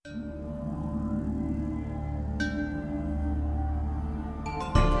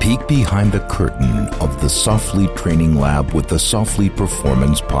peek behind the curtain of the Softly Training Lab with the Softly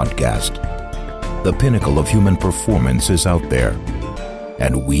Performance Podcast. The pinnacle of human performance is out there,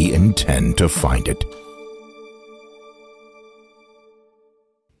 and we intend to find it.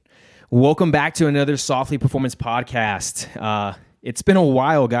 Welcome back to another Softly Performance Podcast. It's been a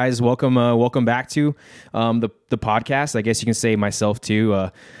while, guys. Welcome back to the podcast. I guess you can say myself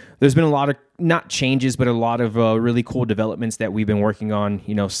too. There's been a lot of, not changes, but a lot of really cool developments that we've been working on,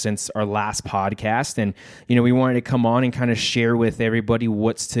 since our last podcast. And, we wanted to come on and kind of share with everybody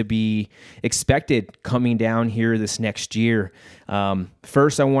what's to be expected coming down here this next year.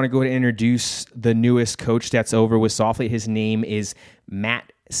 First, I want to go ahead and introduce the newest coach that's over with Softly. His name is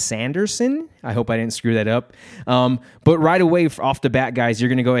Matt Sanderson. I hope I didn't screw that up. But right away off the bat, guys, you're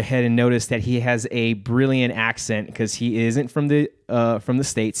going to go ahead and notice that he has a brilliant accent because he isn't from the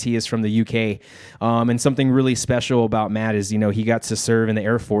States. He is from the UK. And something really special about Matt is, he got to serve in the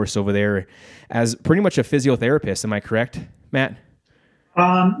Air Force over there as pretty much a physiotherapist. Am I correct, Matt?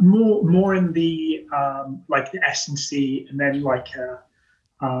 More in the like the S&C, and then like a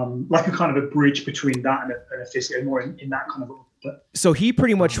kind of a bridge between that and a physio, more in that kind of. So he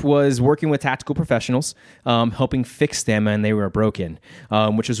pretty much was working with tactical professionals, helping fix them, and they were broken,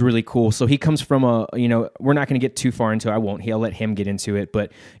 which was really cool. So he comes from we're not going to get too far into it. I won't. I'll let him get into it.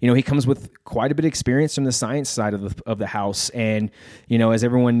 But, he comes with quite a bit of experience from the science side of the house. And, as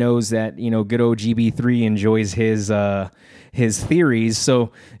everyone knows that, good old GB3 enjoys his theories.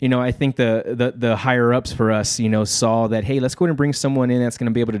 So, I think the higher ups for us, saw that, hey, let's go ahead and bring someone in that's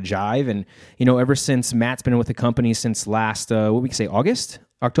going to be able to jive. And, ever since Matt's been with the company since last, what we can say,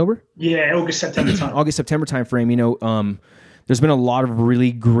 October? Yeah, September time frame. There's been a lot of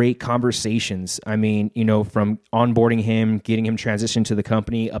really great conversations. I mean, from onboarding him, getting him transitioned to the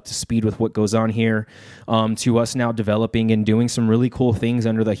company, up to speed with what goes on here, to us now developing and doing some really cool things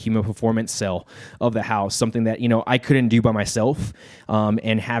under the human performance cell of the house, something that, I couldn't do by myself.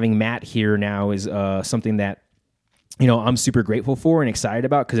 And having Matt here now is something that, I'm super grateful for and excited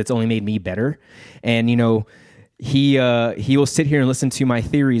about because it's only made me better. And, he will sit here and listen to my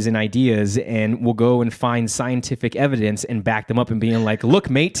theories and ideas, and will go and find scientific evidence and back them up and being like, look,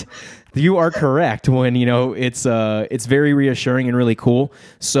 mate, you are correct, when, it's very reassuring and really cool.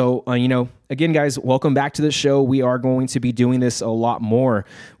 So, again, guys, welcome back to the show. We are going to be doing this a lot more.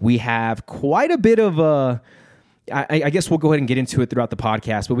 We have quite a bit of I guess we'll go ahead and get into it throughout the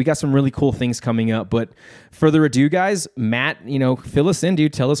podcast, but we got some really cool things coming up. But further ado, guys, Matt, fill us in,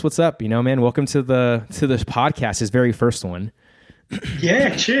 dude. Tell us what's up. Man, welcome to the podcast, his very first one.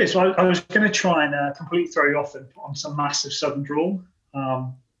 Yeah, cheers. Well, I was going to try and completely throw you off and put on some massive Southern drawl,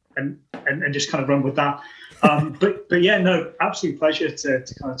 and just kind of run with that. But yeah, no, absolute pleasure to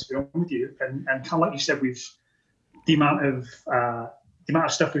kind of be on with you. And kind of like you said, the amount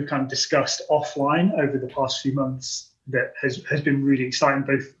of stuff we've kind of discussed offline over the past few months that has been really exciting,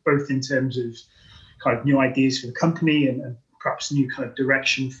 both in terms of kind of new ideas for the company and perhaps new kind of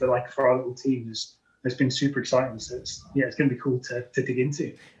direction for our little team has been super exciting. So it's going to be cool to dig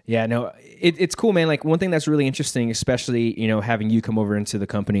into. Yeah, no, it's cool, man. Like, one thing that's really interesting, especially, having you come over into the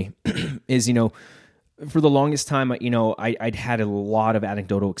company is, for the longest time, I'd had a lot of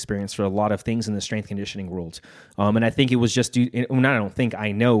anecdotal experience for a lot of things in the strength conditioning world. And I think it was just due, it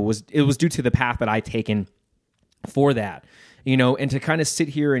was due to the path that I'd taken for that, and to kind of sit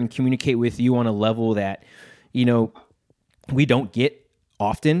here and communicate with you on a level that, we don't get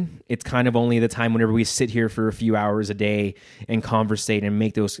often. It's kind of only the time whenever we sit here for a few hours a day and conversate and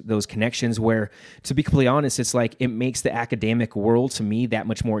make those connections, where, to be completely honest, it's like it makes the academic world to me that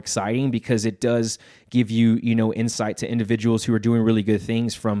much more exciting, because it does give you, insight to individuals who are doing really good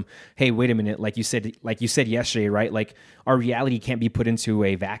things from, hey, wait a minute, like you said yesterday, right? Like, our reality can't be put into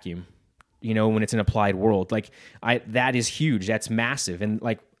a vacuum, when it's an applied world. Like, that is huge. That's massive. And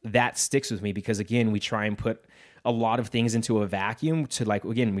like, that sticks with me because, again, we try and put a lot of things into a vacuum to, like,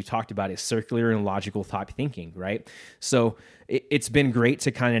 again, we talked about it, circular and logical type thinking, right? So it's been great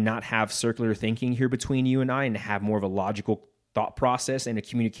to kind of not have circular thinking here between you and I, and have more of a logical thought process and a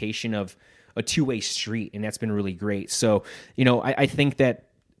communication of a two-way street. And that's been really great. So, I think that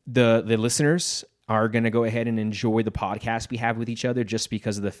the listeners are going to go ahead and enjoy the podcast we have with each other, just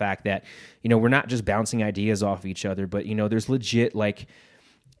because of the fact that, we're not just bouncing ideas off of each other, but, there's legit, like,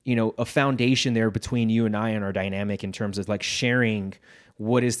 a foundation there between you and I and our dynamic in terms of, like, sharing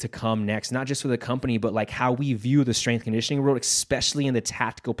what is to come next, not just for the company, but like how we view the strength conditioning world, especially in the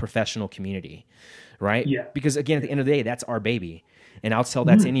tactical professional community, right? Yeah. Because, again, at the end of the day, that's our baby. And I'll tell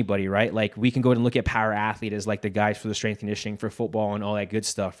that to anybody, right? Like we can go and look at power athlete as like the guys for the strength conditioning for football and all that good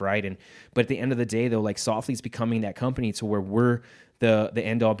stuff, right? But at the end of the day though, like Softly's becoming that company to where we're the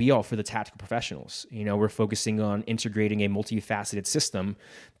end all be all for the tactical professionals. You know, we're focusing on integrating a multifaceted system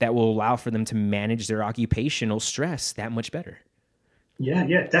that will allow for them to manage their occupational stress that much better.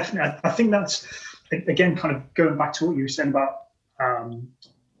 Yeah, definitely. I think that's, again, kind of going back to what you were saying about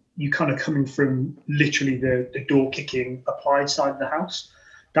you kind of coming from literally the door kicking applied side of the house.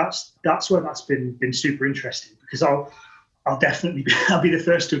 That's where that's been super interesting, because I'll definitely I'll be the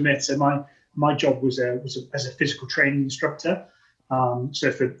first to admit. So my job was as a physical training instructor. So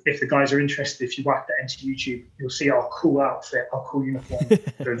if the guys are interested, if you whack that into YouTube, you'll see our cool outfit, our cool uniform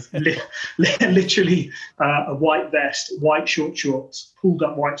of literally a white vest, white short shorts, pulled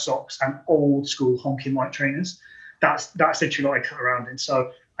up white socks, and old school honking white trainers. That's literally what I cut around in.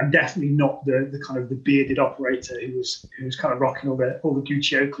 So I'm definitely not the kind of the bearded operator who was kind of rocking all the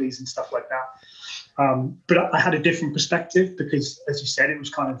Gucci Oakleys and stuff like that. But I had a different perspective because, as you said, it was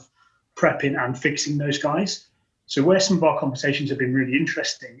kind of prepping and fixing those guys. So where some of our conversations have been really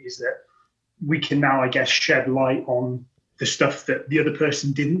interesting is that we can now, I guess, shed light on the stuff that the other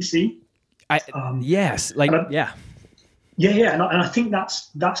person didn't see. Yes, like yeah. And I think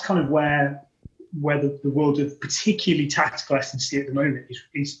that's kind of where the world of particularly tactical S&C at the moment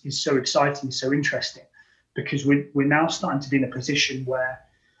is so exciting, so interesting, because we're now starting to be in a position where,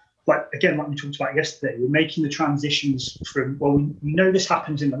 like we talked about yesterday, we're making the transitions from, well, we know this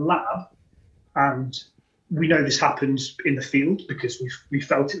happens in the lab, and we know this happens in the field because we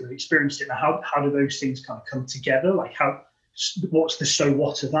felt it, we've experienced it. Now, how do those things kind of come together? Like what's the so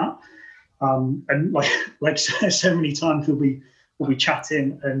what of that? And like so many times we'll be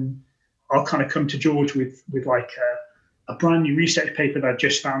chatting, and I'll kind of come to George with like a brand new research paper that I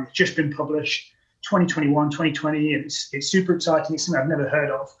just found, just been published, 2021, 2020. And it's super exciting. It's something I've never heard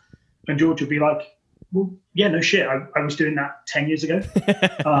of. And George will be like, well, yeah, no shit. I was doing that 10 years ago.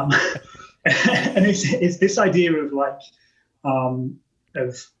 And it's this idea of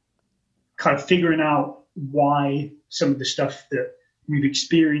of kind of figuring out why some of the stuff that we've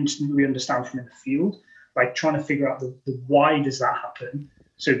experienced and we understand from in the field, like trying to figure out the why does that happen,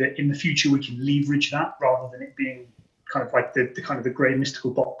 so that in the future we can leverage that rather than it being kind of like the kind of the grey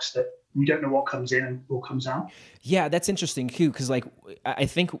mystical box that we don't know what comes in and what comes out. Yeah, that's interesting too, because like I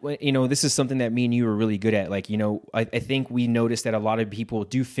think, you know, this is something that me and you are really good at. Like, you know, I think we noticed that a lot of people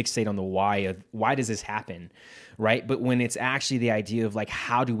do fixate on the why of why does this happen, right? But when it's actually the idea of like,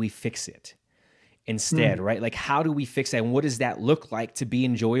 how do we fix it instead, right? Like, how do we fix that? And what does that look like to be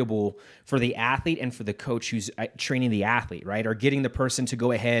enjoyable for the athlete and for the coach who's training the athlete, right? Or getting the person to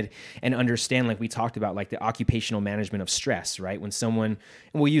go ahead and understand, like we talked about, like the occupational management of stress, right? When someone,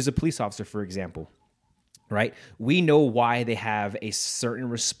 and we'll use a police officer, for example, right? We know why they have a certain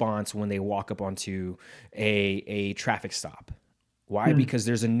response when they walk up onto a traffic stop. Why? Because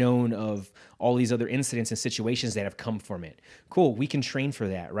there's a known of all these other incidents and situations that have come from it. Cool, we can train for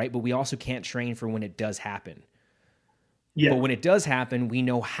that, right? But we also can't train for when it does happen. Yeah. But when it does happen, we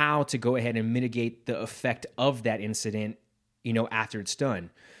know how to go ahead and mitigate the effect of that incident, you know, after it's done.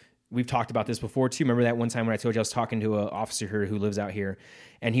 We've talked about this before too. Remember that one time when I told you I was talking to an officer here who lives out here,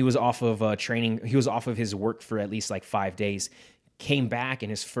 and he was off of training. He was off of his work for at least like 5 days. Came back,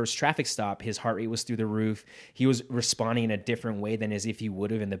 and his first traffic stop, his heart rate was through the roof. He was responding in a different way than as if he would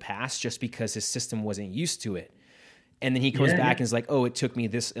have in the past, just because his system wasn't used to it. And then he comes back and is like, oh, it took me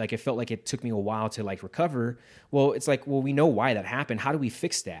this, like, it felt like it took me a while to like recover. Well, it's like, well, we know why that happened. How do we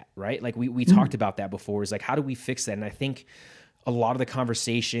fix that? Right? Like we talked about that before. Is like, how do we fix that? And I think a lot of the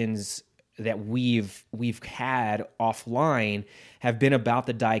conversations that we've had offline have been about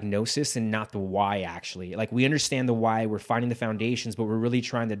the diagnosis and not the why, actually. Like, we understand the why, we're finding the foundations, but we're really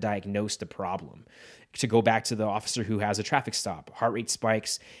trying to diagnose the problem. To go back to the officer who has a traffic stop, heart rate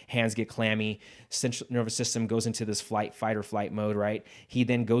spikes, hands get clammy, central nervous system goes into this fight or flight mode, right? He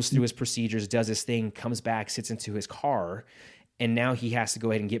then goes through his procedures, does his thing, comes back, sits into his car, and now he has to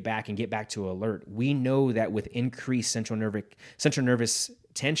go ahead and get back to alert. We know that with increased central nervous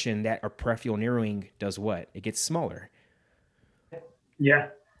tension, that our peripheral narrowing does what? It gets smaller. Yeah.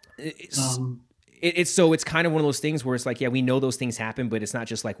 It's kind of one of those things where it's like, yeah, we know those things happen, but it's not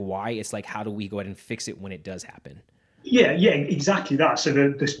just like why. It's like, how do we go ahead and fix it when it does happen? Yeah, exactly that. So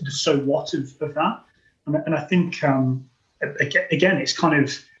the so what of that, and I think again, it's kind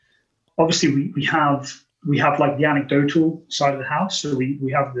of, obviously we have like the anecdotal side of the house. So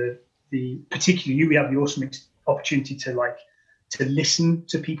we have the particularly we have the awesome opportunity to listen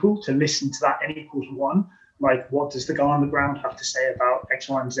to people, to listen to that N=1. Like, what does the guy on the ground have to say about X,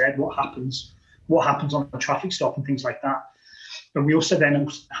 Y, and Z? What happens on a traffic stop and things like that. but we also then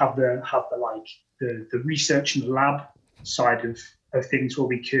have the research and the lab side of things where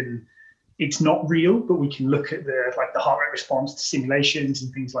we can, it's not real, but we can look at the heart rate response to simulations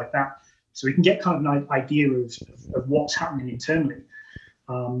and things like that. So we can get kind of an idea of what's happening internally.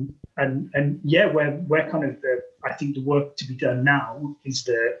 And yeah, we're kind of I think the work to be done now is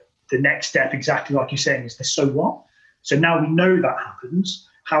the next step, exactly like you're saying, is the so what. So now we know that happens.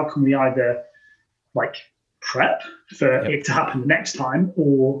 How can we either prep for it to happen the next time,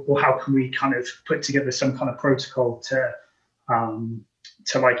 or how can we kind of put together some kind of protocol to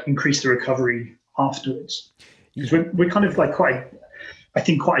increase the recovery afterwards? Because we're kind of quite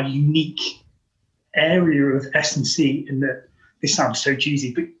a unique area of S&C in that this sounds so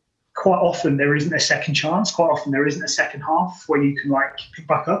cheesy, but quite often there isn't a second chance. Quite often there isn't a second half where you can pick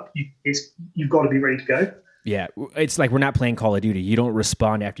back up. You've got to be ready to go. Yeah, it's like we're not playing Call of Duty. You don't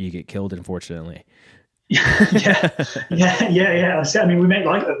respond after you get killed, unfortunately. yeah. I mean, we make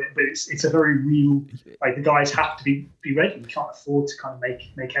light of it, but it's a very real. The guys have to be ready. We can't afford to kind of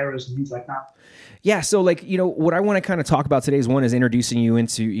make errors and things like that. Yeah. So what I want to kind of talk about today is one is introducing you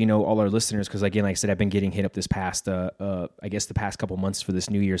into, all our listeners. Cause again, like I said, I've been getting hit up this past, I guess the past couple months for this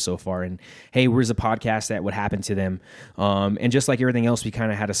new year so far. And hey, where's a podcast that would happen to them? And just like everything else, we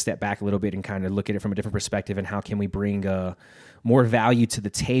kind of had to step back a little bit and kind of look at it from a different perspective and how can we bring, more value to the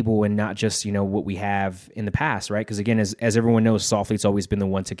table and not just, what we have in the past, right? Because again, as everyone knows, Softly's always been the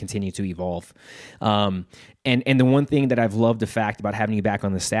one to continue to evolve. And the one thing that I've loved the fact about having you back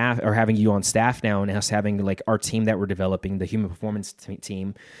on the staff, or having you on staff now, and us having our team that we're developing, the human performance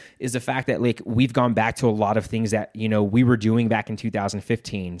team, is the fact that we've gone back to a lot of things that, we were doing back in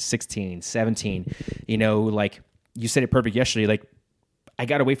 2015, 16, 17, you said it perfect yesterday. I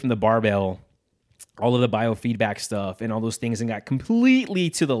got away from the barbell, all of the biofeedback stuff and all those things, and got completely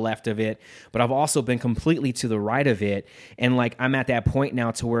to the left of it, but I've also been completely to the right of it. And I'm at that point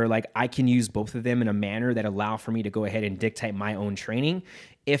now to where I can use both of them in a manner that allow for me to go ahead and dictate my own training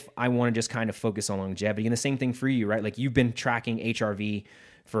if I want to just kind of focus on longevity. And the same thing for you, right? You've been tracking HRV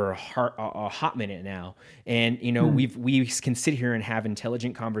for a hot minute now. And, we can sit here and have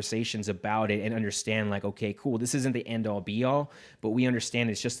intelligent conversations about it and understand okay, cool, this isn't the end all be all, but we understand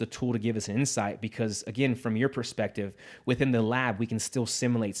it's just a tool to give us an insight because again, from your perspective within the lab, we can still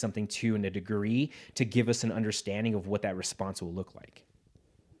simulate something in a degree to give us an understanding of what that response will look like.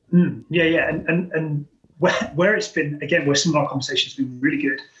 Yeah. And where it's been, again, where some of our conversations have been really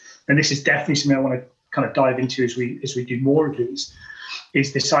good, and this is definitely something I want to kind of dive into as we do more of these,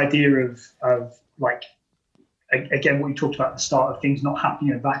 is this idea of again, what you talked about at the start of things not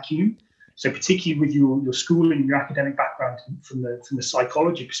happening in a vacuum. So particularly with your schooling and your academic background from the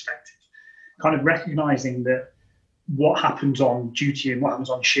psychology perspective, kind of recognizing that what happens on duty and what happens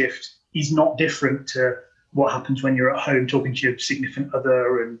on shift is not different to what happens when you're at home talking to your significant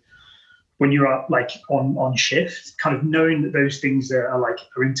other and when you're on shift, kind of knowing that those things are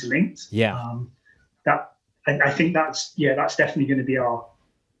interlinked. Yeah. I think that's definitely going to be our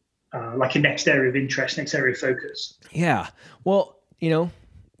a next area of interest, next area of focus. Yeah. Well,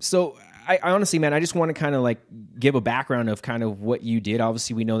 so I honestly, man, I just want to kind of give a background of kind of what you did.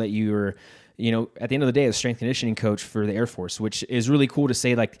 Obviously, we know that you were, at the end of the day, a strength conditioning coach for the Air Force, which is really cool to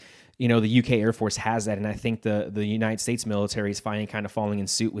say the UK Air Force has that. And I think the United States military is finally kind of falling in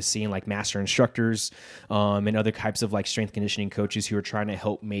suit with seeing master instructors and other types of strength conditioning coaches who are trying to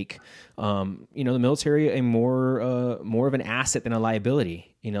help make, the military a more of an asset than a liability.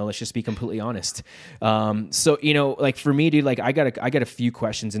 Let's just be completely honest. So, for me, dude, I got a few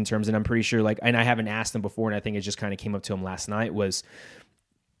questions in terms, and I'm pretty sure and I haven't asked them before, and I think it just kind of came up to them last night was,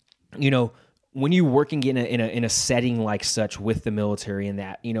 when you're working in a setting like such with the military and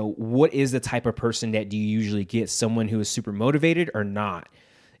that, what is the type of person that do you usually get? Someone who is super motivated or not?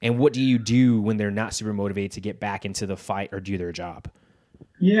 And what do you do when they're not super motivated to get back into the fight or do their job?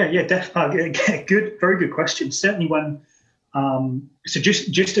 Yeah, definitely. Good, very good question. Certainly when, so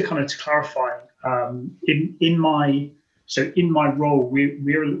just to kind of clarify, in my role,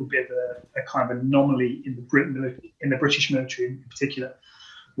 we're a little bit of a kind of anomaly in the British military in particular,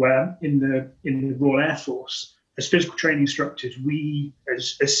 where in the Royal Air Force, as physical training instructors, we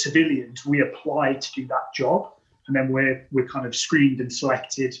as civilians, we apply to do that job, and then we're kind of screened and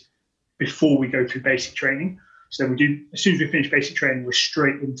selected before we go through basic training. So then as soon as we finish basic training, we're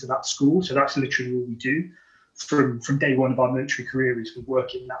straight into that school. So that's literally all we do from day one of our military career is we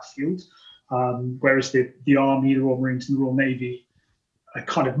work in that field. Whereas the Army, the Royal Marines, and the Royal Navy are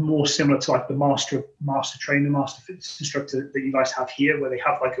kind of more similar to the master trainer, master fitness instructor that you guys have here, where they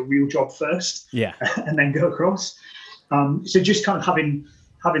have a real job first, and then go across. So just kind of having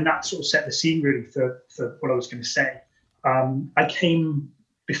that sort of set the scene really for what I was going to say.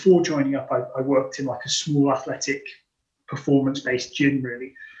 Before joining up, I worked in like a small athletic performance-based gym,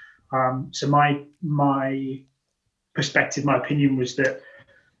 really. So my perspective, my opinion was that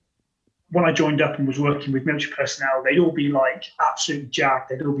when I joined up and was working with military personnel, they'd all be like absolutely jacked.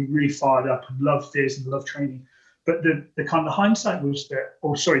 They'd all be really fired up and love this and love training. But the kind of hindsight was that,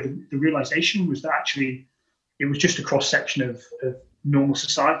 the realization was that actually it was just a cross section of normal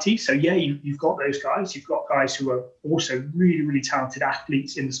society. So yeah, you've got those guys. You've got guys who are also really, really talented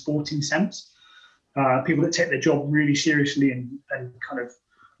athletes in the sporting sense. People that take their job really seriously and kind of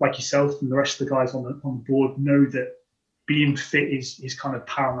like yourself and the rest of the guys on the board know that being fit is kind of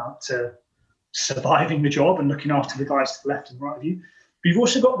paramount to surviving the job and looking after the guys to the left and right of you. But you've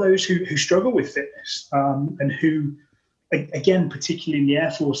also got those who struggle with fitness and who, again, particularly in the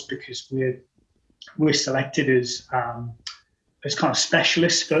Air Force, because we're selected as kind of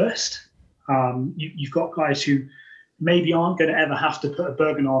specialists first. You've got guys who maybe aren't going to ever have to put a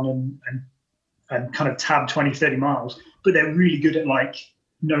Bergen on and kind of tab 20, 30 miles, but they're really good at like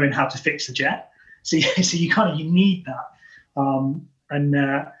knowing how to fix the jet. So you need that.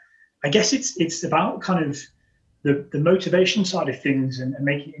 I guess it's about kind of the motivation side of things and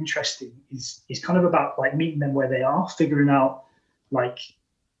making it interesting is kind of about like meeting them where they are, figuring out like,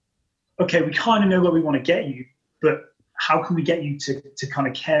 okay, we kind of know where we want to get you, but how can we get you to kind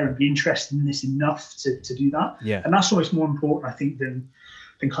of care and be interested in this enough to do that? Yeah. And that's always more important, I think, than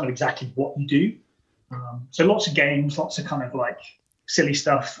kind of exactly what you do. So lots of games, lots of kind of like silly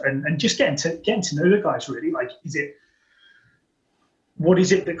stuff and just getting to know the guys really. Like, what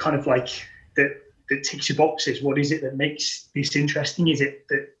is it that kind of like that ticks your boxes? What is it that makes this interesting? Is it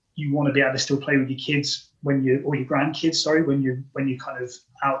that you want to be able to still play with your kids or your grandkids, when you're kind of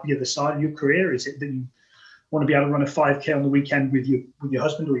out the other side of your career? Is it that you want to be able to run a 5K on the weekend with your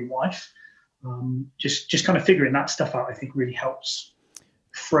husband or your wife? Just kind of figuring that stuff out, I think, really helps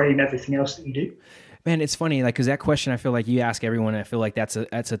frame everything else that you do. Man, it's funny, like, because that question, I feel like you ask everyone. I feel like that's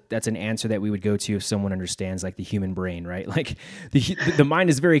an answer that we would go to if someone understands like the human brain, right? Like the mind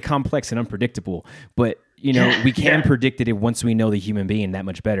is very complex and unpredictable, but we can predict it once we know the human being that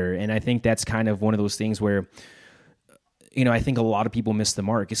much better. And I think that's kind of one of those things where, I think a lot of people miss the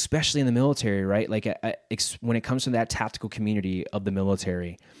mark, especially in the military, right? Like when it comes to that tactical community of the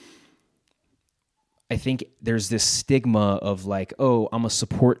military, I think there's this stigma of like, oh, I'm a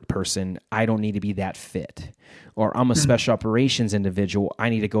support person, I don't need to be that fit. Or I'm a special operations individual, I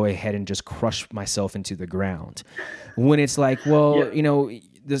need to go ahead and just crush myself into the ground. When it's like, well,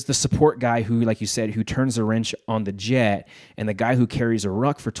 there's the support guy who, like you said, who turns a wrench on the jet, and the guy who carries a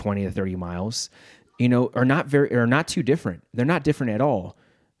ruck for 20 to 30 miles, are not too different. They're not different at all.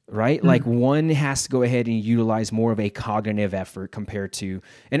 Right? Like one has to go ahead and utilize more of a cognitive effort compared to,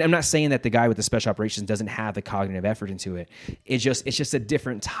 and I'm not saying that the guy with the special operations doesn't have the cognitive effort into it. It's just a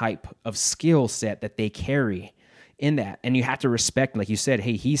different type of skill set that they carry in that. And you have to respect, like you said,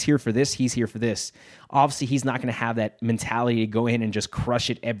 hey, he's here for this, he's here for this. Obviously, he's not going to have that mentality to go in and just crush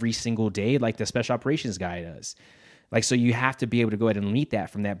it every single day like the special operations guy does. Like, so you have to be able to go ahead and meet that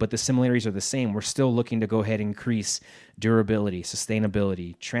from that, but the similarities are the same. We're still looking to go ahead and increase durability,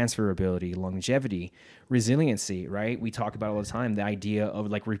 sustainability, transferability, longevity, resiliency, right? We talk about all the time, the idea of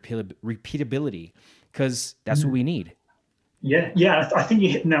like repeatability, because that's what we need. Yeah. I think you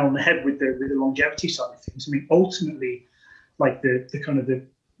hit the nail on the head with the longevity side of things. I mean, ultimately, like the kind of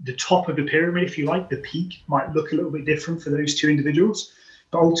the top of the pyramid, if you like, the peak might look a little bit different for those two individuals,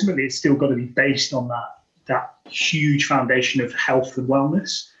 but ultimately it's still got to be based on that huge foundation of health and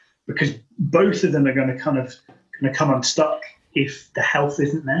wellness, because both of them are going to come unstuck if the health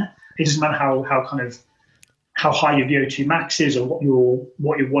isn't there. It doesn't matter how high your VO2 max is, or what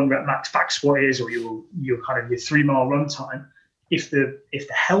your 1 rep max back squat is, or your 3 mile run time. If the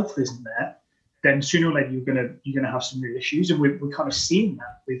health isn't there, then sooner or later you're gonna have some real issues, and we're kind of seeing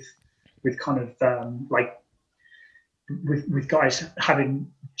that with kind of with guys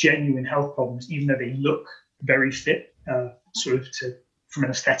having genuine health problems, even though they look very fit, from an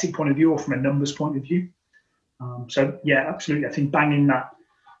aesthetic point of view or from a numbers point of view. So yeah, absolutely. I think banging that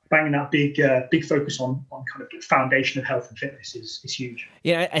big focus on kind of the foundation of health and fitness is huge.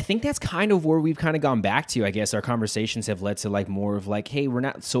 Yeah, I think that's kind of where we've kind of gone back to. I guess our conversations have led to like more of like, hey, we're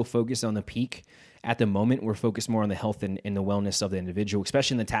not so focused on the peak at the moment. We're focused more on the health and the wellness of the individual,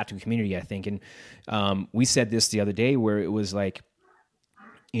 especially in the tactical community, I think. And we said this the other day where it was like,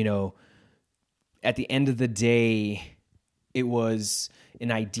 at the end of the day, it was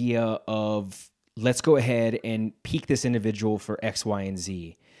an idea of let's go ahead and peak this individual for X, Y, and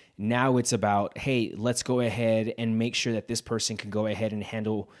Z. Now it's about, hey, let's go ahead and make sure that this person can go ahead and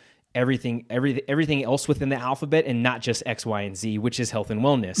handle everything else within the alphabet, and not just X, Y, and Z, which is health and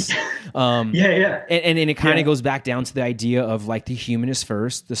wellness. And it kind of goes back down to the idea of like the human is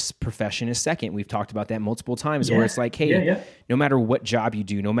first, the profession is second. We've talked about that multiple times, where it's like, hey, no matter what job you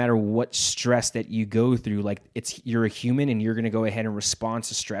do, no matter what stress that you go through, like you're a human, and you're going to go ahead and respond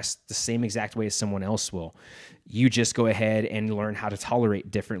to stress the same exact way as someone else will. You just go ahead and learn how to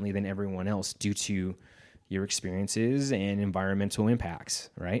tolerate differently than everyone else due to your experiences and environmental impacts,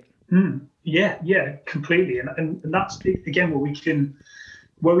 right? Yeah, completely. And that's again where we can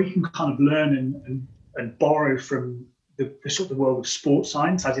kind of learn and borrow from the sort of world of sports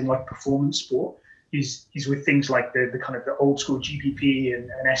science, as in like performance sport, is with things like the kind of the old school GPP and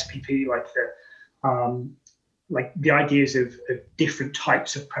SPP, like the ideas of different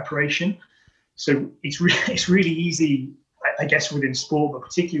types of preparation. So it's really easy, I guess, within sport, but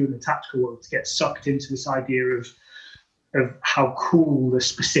particularly in the tactical world, to get sucked into this idea of how cool the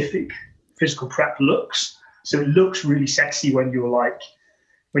specific physical prep looks. So it looks really sexy when you're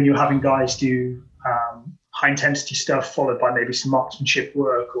having guys do high intensity stuff followed by maybe some marksmanship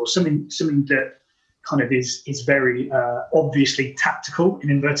work or something that kind of is very obviously tactical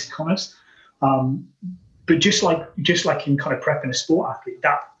in inverted commas. But just like in kind of prepping a sport athlete,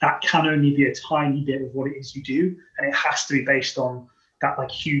 that can only be a tiny bit of what it is you do, and it has to be based on that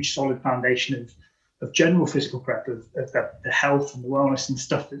like huge solid foundation of general physical prep, of the health and the wellness and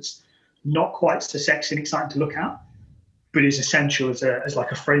stuff that's not quite so sexy and exciting to look at, but is essential as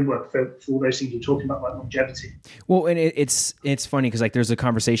like a framework for all those things you're talking about, like longevity. Well, and it's funny because like there's a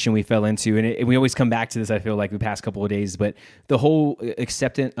conversation we fell into, and we always come back to this, I feel like, the past couple of days, but the whole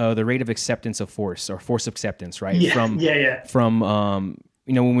the rate of acceptance of force, or force acceptance, right? From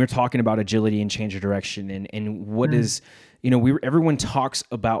when we're talking about agility and change of direction, and what is, everyone talks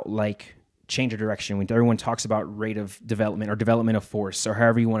about like change of direction, when everyone talks about rate of development or development of force, or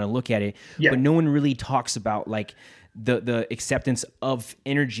however you want to look at it, but no one really talks about like the acceptance of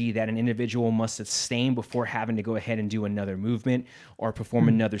energy that an individual must sustain before having to go ahead and do another movement or perform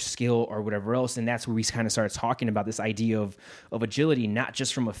another skill or whatever else. And that's where we kind of started talking about this idea of agility, not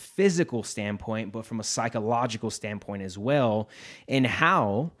just from a physical standpoint, but from a psychological standpoint as well. And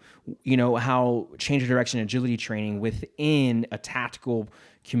how change of direction agility training within a tactical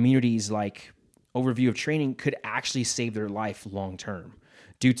community's like overview of training could actually save their life long term,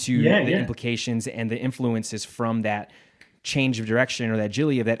 due to the implications and the influences from that change of direction or that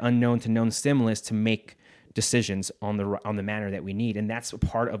agility of that unknown to known stimulus to make decisions on the manner that we need. And that's a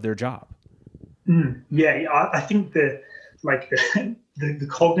part of their job. I think the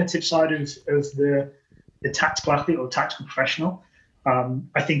cognitive side of the tactical athlete or tactical professional,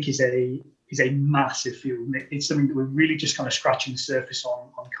 I think is a massive field. It's something that we're really just kind of scratching the surface on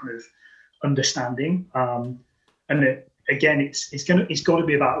kind of understanding. Again, it's got to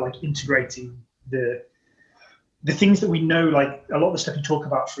be about like integrating the things that we know, like a lot of the stuff you talk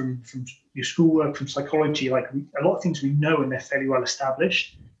about from your schoolwork, from psychology, like a lot of things we know and they're fairly well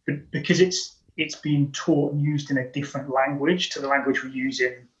established, but because it's being taught and used in a different language to the language we use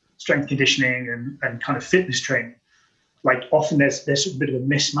in strength conditioning and kind of fitness training, like often there's a bit of a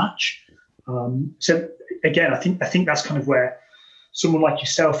mismatch. So again, I think that's kind of where someone like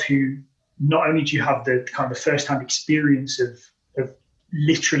yourself, who not only do you have the kind of first-hand experience of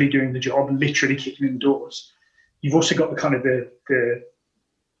literally doing the job, literally kicking in the doors, you've also got the kind of the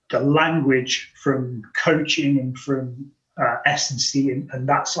language from coaching and from S&C and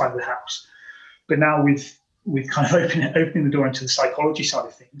that side of the house. But now with kind of opening the door into the psychology side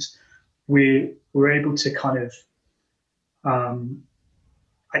of things, we're able to kind of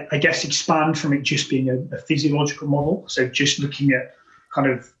I guess expand from it just being a physiological model. So just looking at kind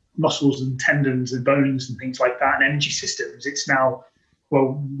of muscles and tendons and bones and things like that and energy systems. It's now,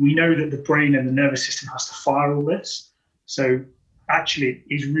 well, we know that the brain and the nervous system has to fire all this. So actually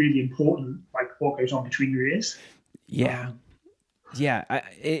it is really important, like what goes on between your ears. It's,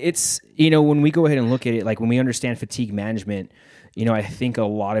 when we go ahead and look at it, like when we understand fatigue management, I think a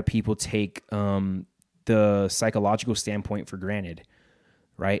lot of people take the psychological standpoint for granted,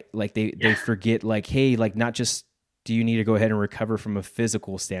 right? Like they forget, like, hey, like not just do you need to go ahead and recover from a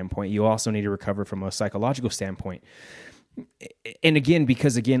physical standpoint, you also need to recover from a psychological standpoint. And again,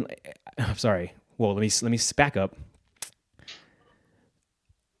 because I'm sorry. Well, let me back up.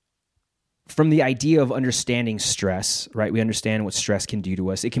 From the idea of understanding stress, right? We understand what stress can do to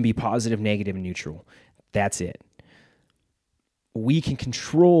us. It can be positive, negative, and neutral. That's it. We can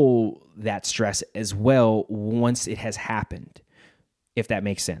control that stress as well once it has happened, if that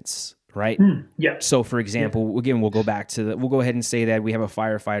makes sense, right? So for example, again, we'll go ahead and say that we have a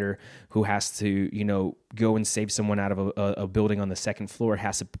firefighter who has to, go and save someone out of a building on the second floor,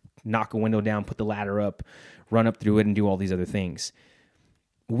 has to knock a window down, put the ladder up, run up through it, and do all these other things.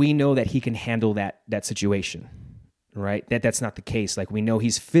 We know that he can handle that situation, right? That's not the case. Like, we know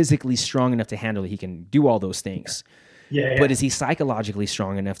he's physically strong enough to handle it. He can do all those things. Yeah. But is he psychologically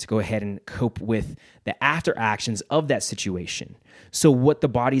strong enough to go ahead and cope with the after actions of that situation? So what the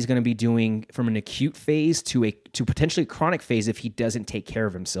body's going to be doing from an acute phase to potentially chronic phase if he doesn't take care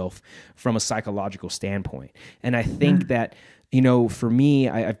of himself from a psychological standpoint. And I think that, for me,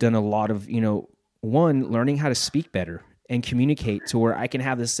 I've done a lot of, learning how to speak better and communicate to where I can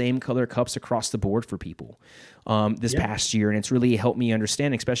have the same color cups across the board for people this past year. And it's really helped me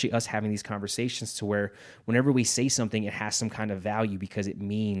understand, especially us having these conversations, to where whenever we say something, it has some kind of value because it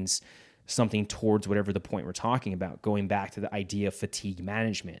means something towards whatever the point we're talking about, going back to the idea of fatigue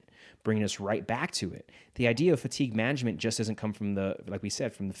management, bringing us right back to it. The idea of fatigue management just doesn't come from like we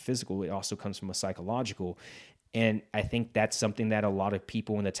said, from the physical. It also comes from a psychological. And I think that's something that a lot of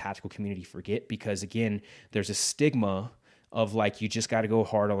people in the tactical community forget, because again, there's a stigma of like, you just got to go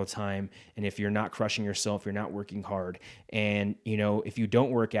hard all the time. And if you're not crushing yourself, you're not working hard. And, if you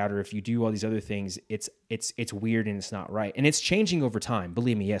don't work out or if you do all these other things, it's weird and it's not right. And it's changing over time.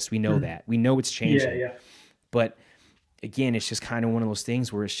 Believe me. Yes, we know that. We know it's changing. Yeah. But again, it's just kind of one of those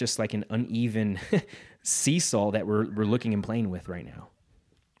things where it's just like an uneven seesaw that we're looking and playing with right now.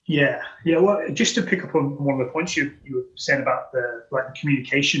 Yeah. Well, just to pick up on one of the points you were saying about the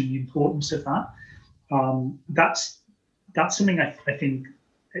communication, the importance of that. That's something I think,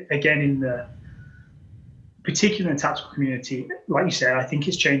 again, particularly in the tactical community, like you said, I think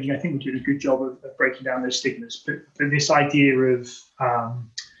it's changing. I think we're doing a good job of breaking down those stigmas. But this idea of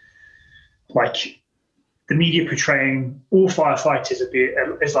the media portraying all firefighters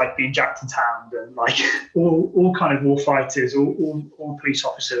as like being jacked and tanned, and like all kind of war fighters, all police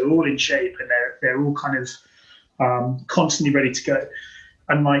officers, all in shape, and they're all kind of constantly ready to go,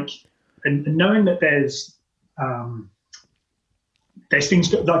 and knowing that there's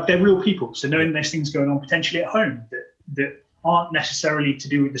things like they're real people. So knowing there's things going on potentially at home that aren't necessarily to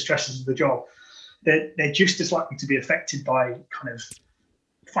do with the stresses of the job, they're just as likely to be affected by kind of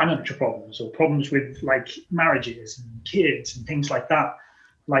financial problems or problems with like marriages and kids and things like that.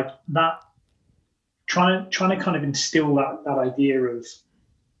 Like that, trying to kind of instill that idea of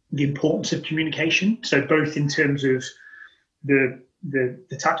the importance of communication. So both in terms of the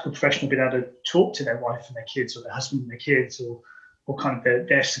tactical professional being able to talk to their wife and their kids, or their husband and their kids, or kind of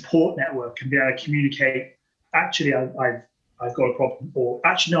their support network, and be able to communicate, actually, I've got a problem, or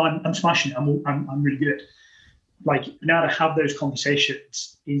actually, no, I'm smashing it. I'm really good. Like, now to have those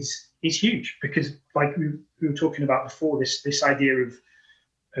conversations is huge, because like we were talking about before, this idea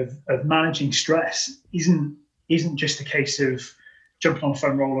of managing stress isn't just a case of jumping on a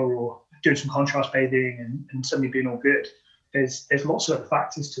foam roller or doing some contrast bathing and suddenly being all good. There's lots of other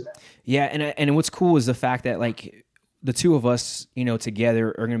factors to that. Yeah, and what's cool is the fact that like the two of us, together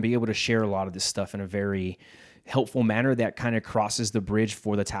are going to be able to share a lot of this stuff in a very helpful manner that kind of crosses the bridge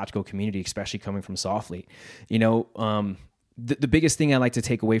for the tactical community, especially coming from Soflete. The biggest thing I like to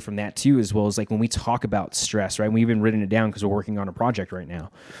take away from that too, as well, is like when we talk about stress, right? We've even written it down because we're working on a project right now.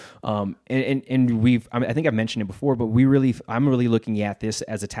 I think I've mentioned it before, but I'm really looking at this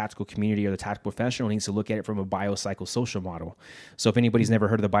as a tactical community, or the tactical professional needs to look at it from a biopsychosocial model. So if anybody's never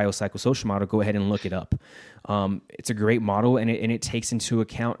heard of the biopsychosocial model, go ahead and look it up. It's a great model, and it takes into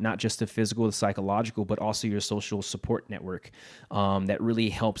account not just the physical, the psychological, but also your social support network. That really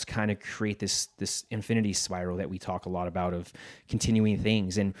helps kind of create this infinity spiral that we talk a lot about, of continuing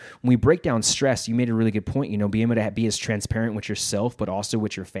things. And when we break down stress, you made a really good point, being able to be as transparent with yourself, but also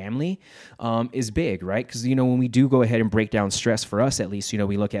with your family, is big, right? Because, when we do go ahead and break down stress, for us at least,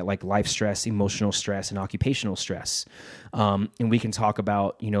 we look at like life stress, emotional stress, and occupational stress. And we can talk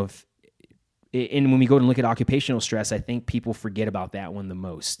about, and when we go and look at occupational stress, I think people forget about that one the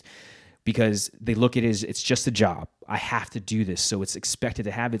most, because they look at it as it's just a job. I have to do this, so it's expected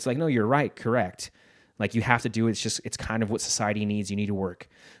to have. It's like, no, you're right, correct. Like, you have to do it. It's kind of what society needs. You need to work.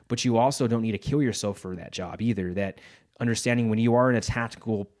 But you also don't need to kill yourself for that job either. That understanding, when you are in a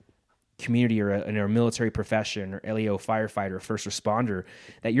tactical community, or in a military profession, or LEO, firefighter, first responder,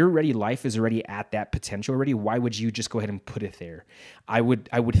 that you're already, life is already at that potential already. Why would you just go ahead and put it there? I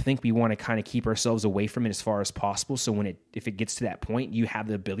would think we want to kind of keep ourselves away from it as far as possible. So if it gets to that point, you have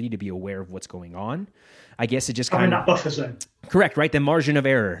the ability to be aware of what's going on. I guess it just kind of that buffer zone. Correct, right? The margin of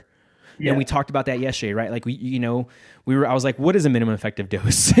error. Yeah. And we talked about that yesterday, right? Like I was like, what is a minimum effective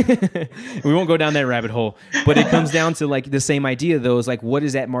dose? We won't go down that rabbit hole, but it comes down to like the same idea though, is like, what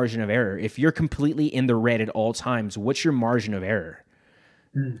is that margin of error? If you're completely in the red at all times, what's your margin of error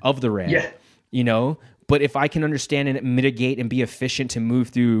of the red? Yeah. you know. But if I can understand and mitigate and be efficient to move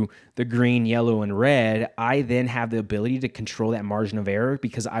through the green, yellow, and red, I then have the ability to control that margin of error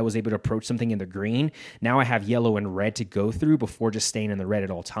because I was able to approach something in the green. Now I have yellow and red to go through before just staying in the red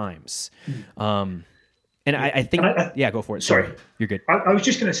at all times. And I think, yeah, go for it. Sorry, you're good. I was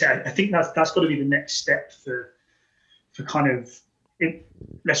just going to say, I think that's got to be the next step for kind of,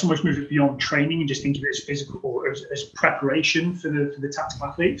 let's almost move it beyond training and just think of it as physical or as preparation for the tactical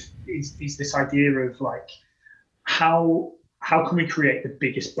athlete. Is this idea of like how can we create the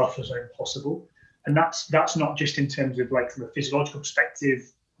biggest buffer zone possible? And that's not just in terms of like from a physiological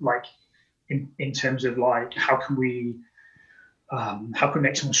perspective, like in terms of like how can we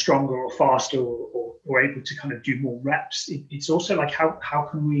make someone stronger or faster or able to kind of do more reps. It's also like how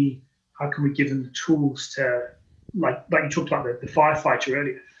can we give them the tools to like you talked about the firefighter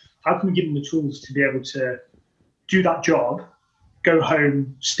earlier. How can we give them the tools to be able to do that job, go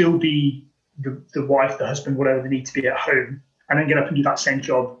home, still be the wife, the husband, whatever they need to be at home, and then get up and do that same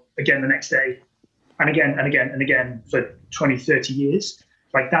job again the next day, and again and again and again for 20, 30 years.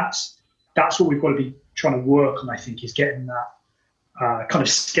 Like that's what we've got to be trying to work on, I think, is getting that kind of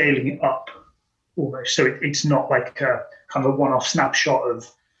scaling it up almost. So it's not like a kind of a one-off snapshot of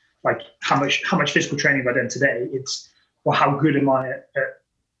like how much physical training have I done today? It's, well, how good am I at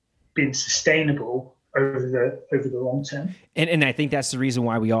being sustainable over the long term? And I think that's the reason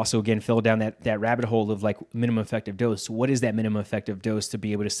why we also again fell down that rabbit hole of like minimum effective dose. What is that minimum effective dose to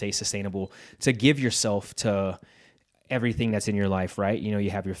be able to stay sustainable, to give yourself to everything that's in your life, right? You know,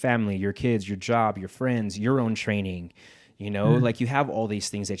 you have your family, your kids, your job, your friends, your own training. You know, like you have all these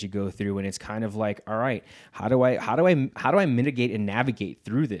things that you go through, and it's kind of like, all right, how do I mitigate and navigate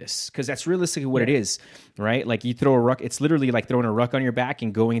through this? Because that's realistically what it is, right? Like you throw a ruck, it's literally like throwing a ruck on your back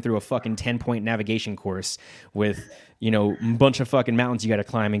and going through a fucking 10-point navigation course with, you know, a bunch of fucking mountains you got to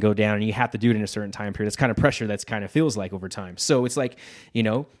climb and go down, and you have to do it in a certain time period. It's kind of pressure that's kind of feels like over time. So it's like, you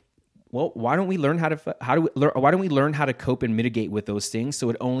know, well, why don't we learn how to cope and mitigate with those things? So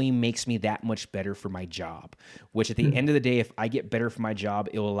it only makes me that much better for my job, which at the end of the day, if I get better for my job,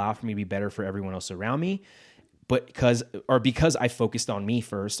 it will allow for me to be better for everyone else around me. But because I focused on me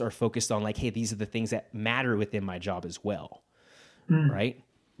first, or focused on like, hey, these are the things that matter within my job as well. Right.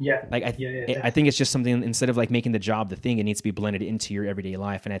 Yeah. Like I think it's just something, instead of like making the job the thing, it needs to be blended into your everyday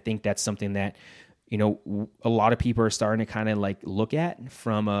life. And I think that's something that, you know, a lot of people are starting to kind of like look at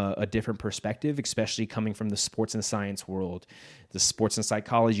from a different perspective, especially coming from the sports and science world, the sports and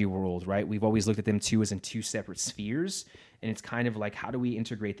psychology world, right? We've always looked at them two as in two separate spheres. And it's kind of like, how do we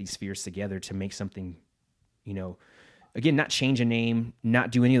integrate these spheres together to make something, you know, again, not change a name,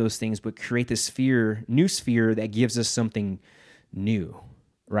 not do any of those things, but create this new sphere that gives us something new,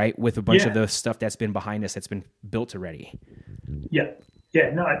 right? With a bunch of the stuff that's been behind us, that's been built already. Yeah. Yeah,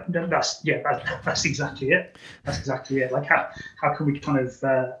 no, that's exactly it. That's exactly it. Like how can we kind of,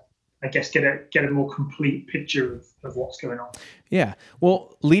 I guess, get a more complete picture of what's going on? Yeah.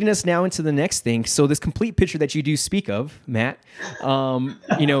 Well, leading us now into the next thing. So this complete picture that you do speak of, Matt,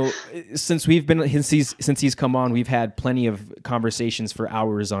 you know, since he's come on, we've had plenty of conversations for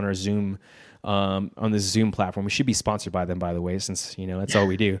hours on our Zoom, on the Zoom platform. We should be sponsored by them, by the way, since, you know, that's all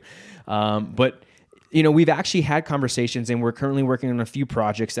we do. But you know, we've actually had conversations, and we're currently working on a few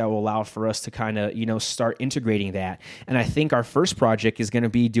projects that will allow for us to kind of, you know, start integrating that. And I think our first project is going to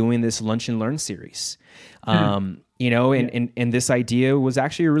be doing this Lunch and Learn series. You know, and this idea was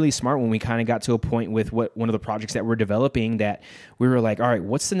actually really smart when we kind of got to a point with one of the projects that we're developing, that we were like, all right,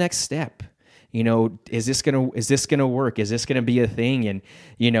 what's the next step? You know, is this gonna work? Is this gonna be a thing? And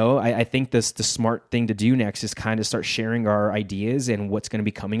you know, I think the smart thing to do next is kind of start sharing our ideas and what's going to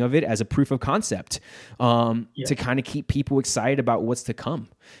be coming of it as a proof of concept, to kind of keep people excited about what's to come.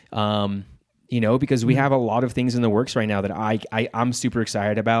 You know, because we have a lot of things in the works right now that I'm super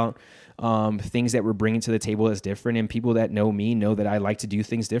excited about. Things that we're bringing to the table as different, and people that know me know that I like to do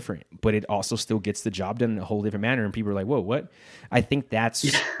things different, but it also still gets the job done in a whole different manner. And people are like, whoa, what? I think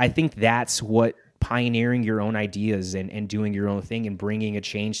that's what pioneering your own ideas and doing your own thing and bringing a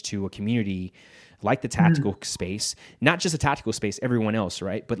change to a community like the tactical space, not just a tactical space, everyone else,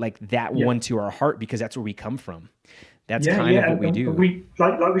 right? But like that one to our heart, because that's where we come from. That's kind of what we do. We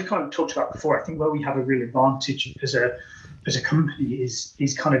like we've kind of talked about before. I think where we have a real advantage as a company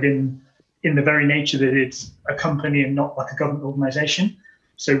is kind of in the very nature that it's a company and not like a government organization.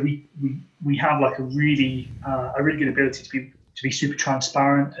 So we have like a really good ability to be super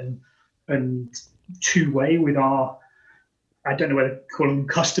transparent and two-way with our, I don't know whether to call them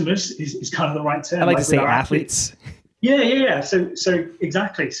customers is kind of the right term. I like to say athletes. Yeah. So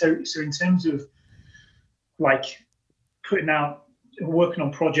exactly. So in terms of like putting out working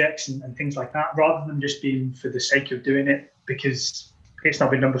on projects and things like that, rather than just being for the sake of doing it because it's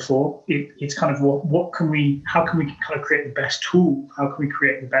not been done before. It's kind of how can we kind of create the best tool? How can we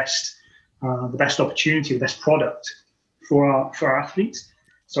create the best opportunity, the best product for our athletes?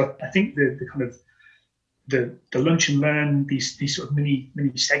 So I think the kind of the lunch and learn, these sort of mini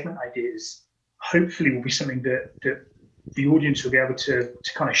segment ideas, hopefully will be something that the audience will be able to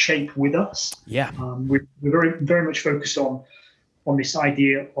kind of shape with us. Yeah, we're very very much focused on this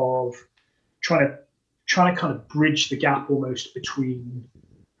idea of trying to kind of bridge the gap almost between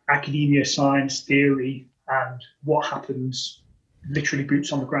academia, science, theory, and what happens literally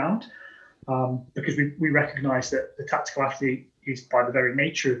boots on the ground. Because we recognise that the tactical athlete is, by the very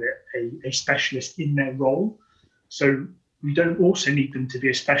nature of it, a specialist in their role. So we don't also need them to be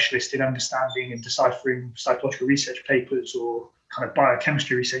a specialist in understanding and deciphering psychological research papers or kind of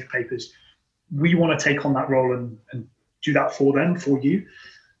biochemistry research papers. We want to take on that role and do that for them, for you,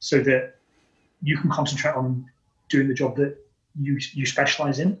 so that you can concentrate on doing the job that you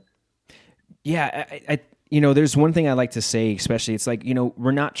specialize in. Yeah, I there's one thing I like to say, especially, it's like,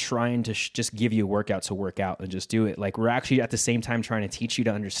 we're not trying to just give you a workout to work out and just do it. Like, we're actually at the same time trying to teach you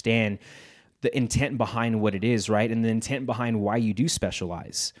to understand the intent behind what it is, right? And the intent behind why you do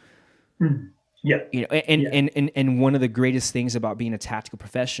specialize. Yeah. And one of the greatest things about being a tactical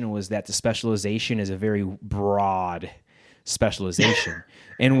professional is that the specialization is a very broad specialization.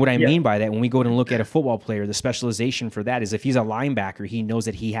 And what I mean by that, when we go and look at a football player, the specialization for that is if he's a linebacker, he knows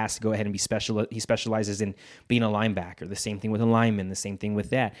that he has to go ahead and he specializes in being a linebacker. The same thing with a lineman, the same thing with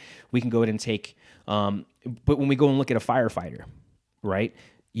that. We can go ahead and take, but when we go and look at a firefighter, right?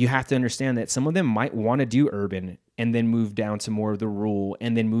 You have to understand that some of them might want to do urban and then move down to more of the rural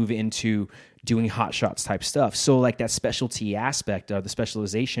and then move into doing hot shots type stuff. So like that specialty aspect of the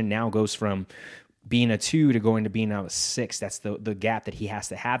specialization now goes from being a 2 to going to being a 6. That's the gap that he has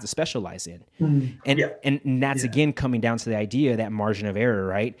to specialize in. And that's again coming down to the idea, that margin of error,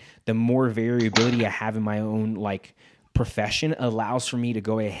 right? The more variability I have in my own like profession allows for me to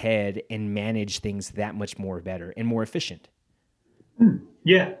go ahead and manage things that much more better and more efficient.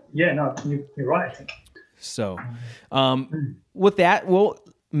 Yeah, no, you're right, I think. So with that, well,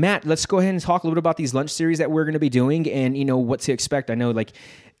 Matt, let's go ahead and talk a little bit about these lunch series that we're going to be doing and, what to expect. I know like,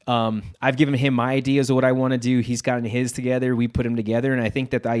 I've given him my ideas of what I want to do. He's gotten his together. We put them together. And I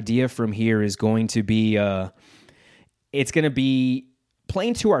think that the idea from here is going to be, it's going to be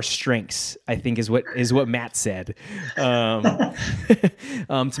playing to our strengths, I think is what Matt said, to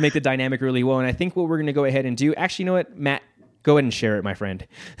make the dynamic really well. And I think what we're going to go ahead and do, actually, you know what, Matt, go ahead and share it, my friend.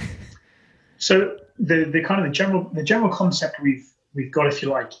 So the kind of the general concept we've got, if you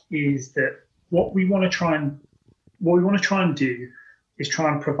like, is that what we want to try and do is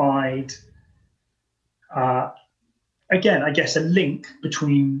try and provide, again, I guess, a link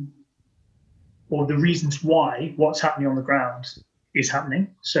between, or the reasons why what's happening on the ground is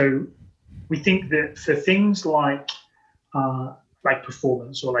happening. So we think that for things like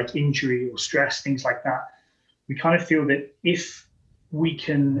performance or like injury or stress, things like that, we kind of feel that if we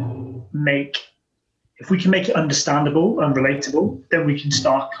can make it understandable and relatable, then we can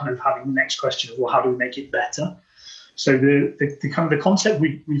start kind of having the next question of, well, how do we make it better? So the kind of the concept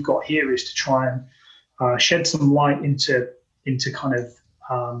we've got here is to try and shed some light into kind of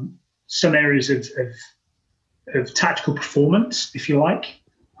some areas of tactical performance, if you like,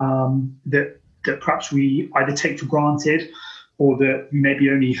 that perhaps we either take for granted or that we maybe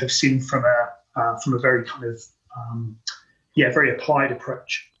only have seen from a very kind of very applied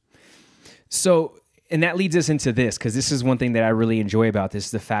approach. So. And that leads us into this, because this is one thing that I really enjoy about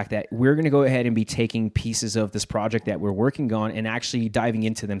this, the fact that we're going to go ahead and be taking pieces of this project that we're working on and actually diving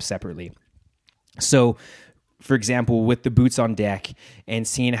into them separately. So, for example, with the boots on deck and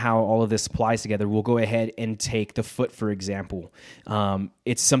seeing how all of this applies together, we'll go ahead and take the foot, for example.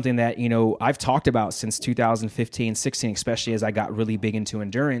 It's something that, I've talked about since 2015, 16, especially as I got really big into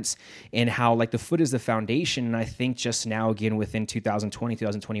endurance, and how like the foot is the foundation. And I think just now, again, within 2020,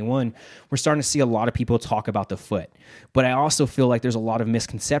 2021, we're starting to see a lot of people talk about the foot. But I also feel like there's a lot of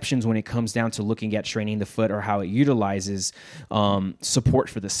misconceptions when it comes down to looking at training the foot or how it utilizes support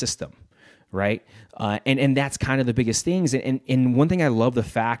for the system. Right. And that's kind of the biggest things. And one thing I love the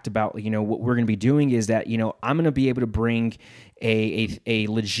fact about, what we're going to be doing is that, I'm going to be able to bring a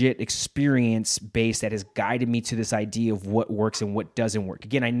legit experience base that has guided me to this idea of what works and what doesn't work.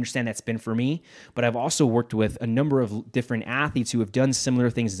 Again, I understand that's been for me, but I've also worked with a number of different athletes who have done similar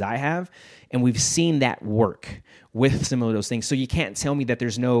things as I have. And we've seen that work with similar of those things. So you can't tell me that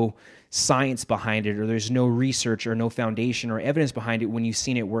there's no science behind it, or there's no research or no foundation or evidence behind it when you've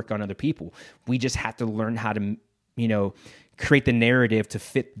seen it work on other people. We just have to learn how to, create the narrative to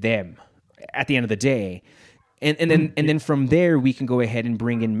fit them at the end of the day. And then from there, we can go ahead and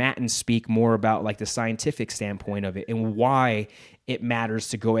bring in Matt and speak more about like the scientific standpoint of it and why it matters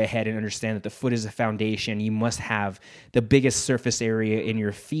to go ahead and understand that the foot is a foundation. You must have the biggest surface area in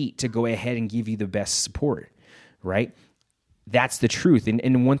your feet to go ahead and give you the best support, right? That's the truth.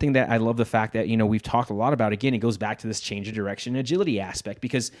 And one thing that I love the fact that, we've talked a lot about, again, it goes back to this change of direction and agility aspect,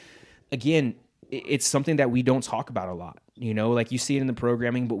 because again, it's something that we don't talk about a lot, like you see it in the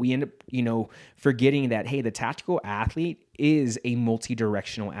programming, but we end up, forgetting that, hey, the tactical athlete is a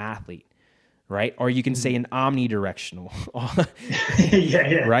multi-directional athlete, right? Or you can say an omnidirectional.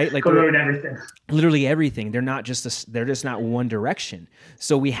 yeah. Right? Like they're everything. Literally everything. They're just not one direction.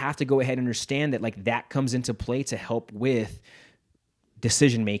 So we have to go ahead and understand that like that comes into play to help with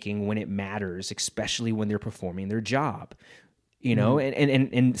decision-making when it matters, especially when they're performing their job.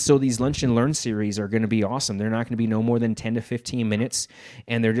 And so these Lunch and Learn series are going to be awesome. They're not going to be no more than 10 to 15 minutes,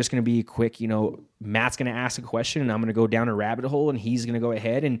 and they're just going to be quick. Matt's going to ask a question, and I'm going to go down a rabbit hole, and he's going to go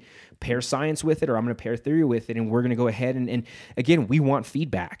ahead and pair science with it, or I'm going to pair theory with it, and we're going to go ahead and again, we want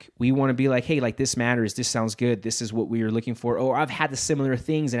feedback. We want to be like, hey, like this matters. This sounds good. This is what we are looking for. Oh, I've had the similar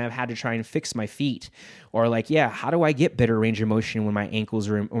things, and I've had to try and fix my feet. Or like, yeah, how do I get better range of motion when my ankles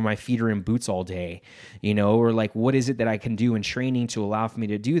or my feet are in boots all day? Or like, what is it that I can do in training to allow for me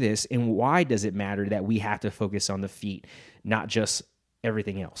to do this? And why does it matter that we have to focus on the feet, not just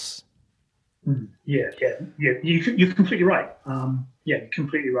everything else? Yeah. You're completely right. You're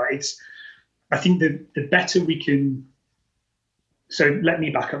completely right. I think the better we can. So let me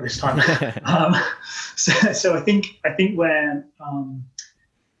back up this time. So I think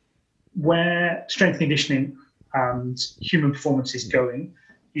where strength conditioning and human performance is going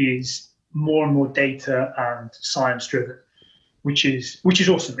is more and more data and science driven, which is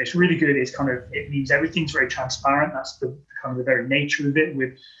awesome. It's really good. It means everything's very transparent. That's the kind of the very nature of it.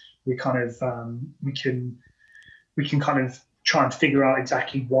 We can kind of try and figure out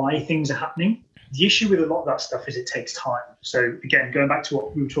exactly why things are happening. The issue with a lot of that stuff is it takes time. So again, going back to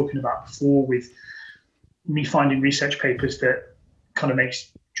what we were talking about before with me finding research papers that kind of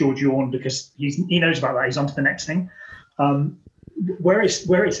makes George yawn because he knows about that. He's on to the next thing. Where it's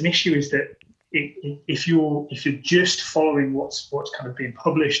an issue is that if you're just following what's kind of being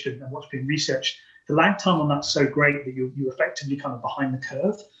published and what's being researched, the lag time on that's so great that you're effectively kind of behind the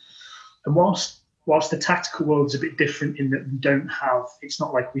curve. And whilst the tactical world is a bit different in that we don't have, it's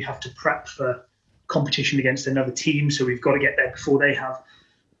not like we have to prep for competition against another team, so we've got to get there before they have.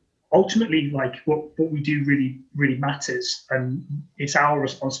 Ultimately, like what we do really, really matters, and it's our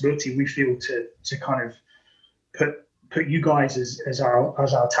responsibility, we feel, to kind of put you guys as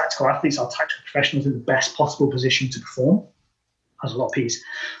our tactical athletes, our tactical professionals, in the best possible position to perform. That's a lot of P's.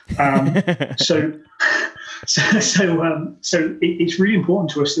 So it's really important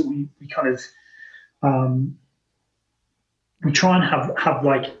to us that we kind of we try and have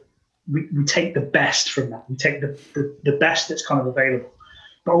like we take the best from that. We take the best that's kind of available.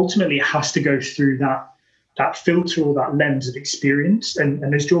 But ultimately, it has to go through that filter or that lens of experience. And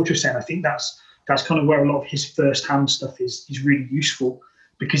as George was saying, I think that's kind of where a lot of his first-hand stuff is really useful,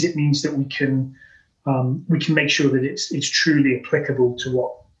 because it means that we can make sure that it's truly applicable to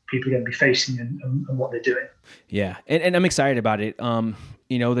what people are going to be facing and what they're doing. Yeah, and I'm excited about it.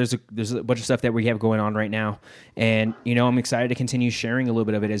 There's a bunch of stuff that we have going on right now, and I'm excited to continue sharing a little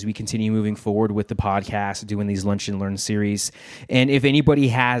bit of it as we continue moving forward with the podcast, doing these Lunch and Learn series. And if anybody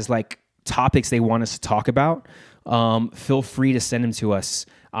has like topics they want us to talk about, feel free to send them to us.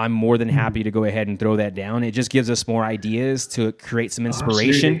 I'm more than happy to go ahead and throw that down. It just gives us more ideas to create some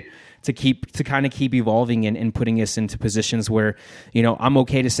inspiration. Absolutely. To kind of keep evolving and putting us into positions where, I'm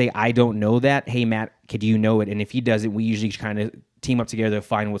okay to say, I don't know that. Hey, Matt, could you know it? And if he does it, we usually kind of team up together to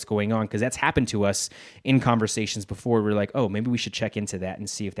find what's going on, because that's happened to us in conversations before. We're like, oh, maybe we should check into that and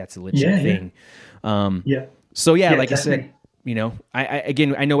see if that's a legit thing. So like definitely. I said,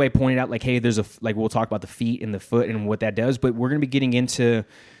 I know I pointed out like, hey, there's we'll talk about the feet and the foot and what that does, but we're going to be getting into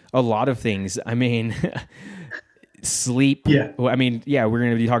a lot of things. I mean, sleep. Yeah. Well, we're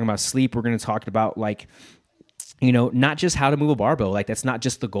going to be talking about sleep. We're going to talk about not just how to move a barbell. Like that's not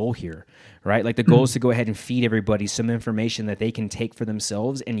just the goal here, right? Like the goal is to go ahead and feed everybody some information that they can take for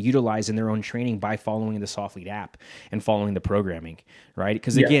themselves and utilize in their own training by following the Soflete app and following the programming, right?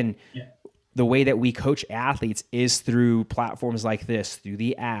 Because the way that we coach athletes is through platforms like this, through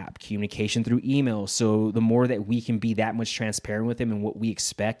the app, communication through email. So the more that we can be that much transparent with them and what we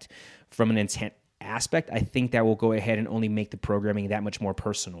expect from an intent aspect, I think that will go ahead and only make the programming that much more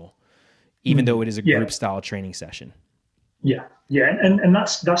personal, even though it is a group style training session. And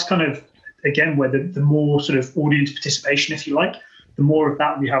that's kind of again, where the more sort of audience participation, if you like, the more of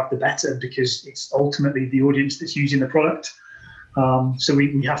that we have, the better, because it's ultimately the audience that's using the product. So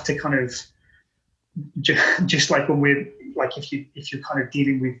we have to kind of, just like when we're, like if you're kind of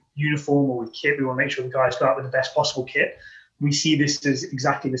dealing with uniform or with kit, we want to make sure the guys go out with the best possible kit. We see this as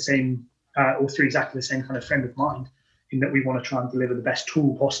exactly the same, or through exactly the same kind of frame of mind, in that we want to try and deliver the best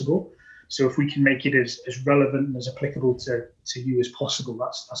tool possible. So if we can make it as relevant and as applicable to you as possible,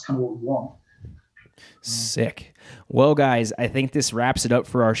 that's kind of what we want. Sick. Well, guys, I think this wraps it up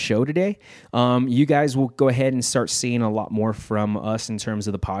for our show today. You guys will go ahead and start seeing a lot more from us in terms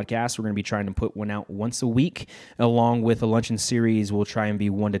of the podcast. We're going to be trying to put one out once a week, along with a luncheon series. We'll try and be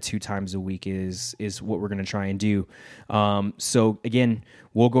 1 to 2 times a week is what we're going to try and do. So again,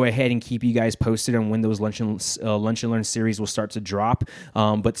 we'll go ahead and keep you guys posted on when those lunch and learn series will start to drop.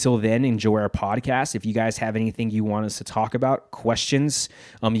 But till then, enjoy our podcast. If you guys have anything you want us to talk about, questions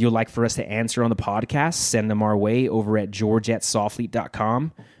you'd like for us to answer on the podcast, send them our way over at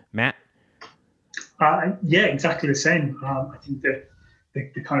george@soflete.com. Matt? Yeah, exactly the same. I think that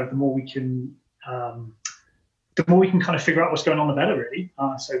the kind of the more we can kind of figure out what's going on, the better, really.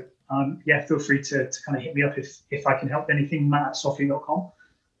 So feel free to kind of hit me up if I can help anything, matt@soflete.com.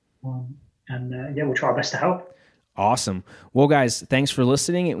 We'll try our best to help. Awesome. Well, guys, thanks for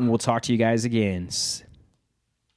listening, and we'll talk to you guys again.